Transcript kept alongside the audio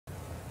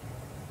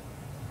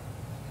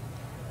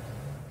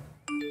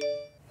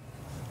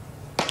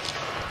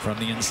From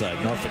the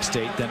inside, Norfolk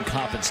State, then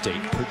Coppin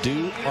State,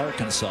 Purdue,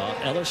 Arkansas,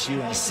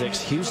 LSU in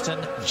 6, Houston,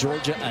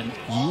 Georgia, and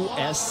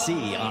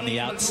USC on the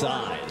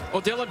outside.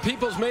 Well, Dylan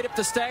Peoples made up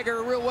the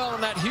stagger real well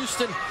in that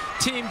Houston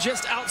team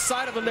just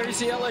outside of him. There you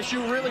see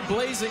LSU really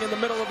blazing in the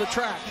middle of the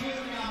track.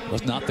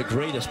 Was not the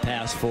greatest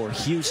pass for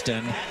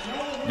Houston.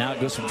 Now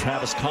it goes from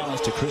Travis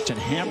Collins to Christian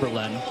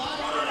Hamberlin.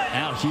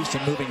 Now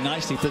Houston moving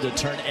nicely through the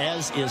turn,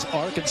 as is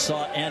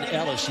Arkansas and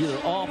LSU.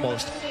 They're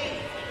almost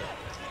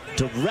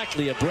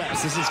directly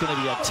abreast. This is going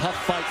to be a tough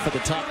fight for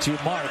the top two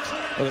mark,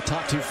 or the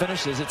top two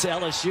finishes. It's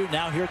LSU.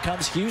 Now here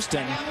comes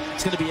Houston.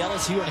 It's going to be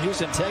LSU and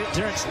Houston.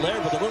 Terrence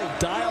Laird with a little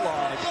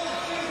dialogue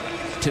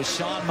to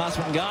Sean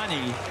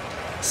Maswangani.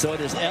 So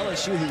it is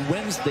LSU who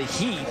wins the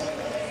heat.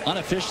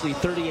 Unofficially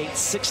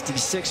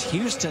 38-66.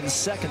 Houston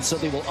second, so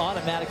they will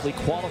automatically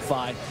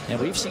qualify. And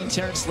we've seen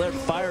Terrence Laird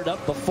fired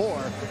up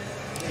before.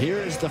 Here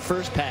is the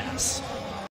first pass.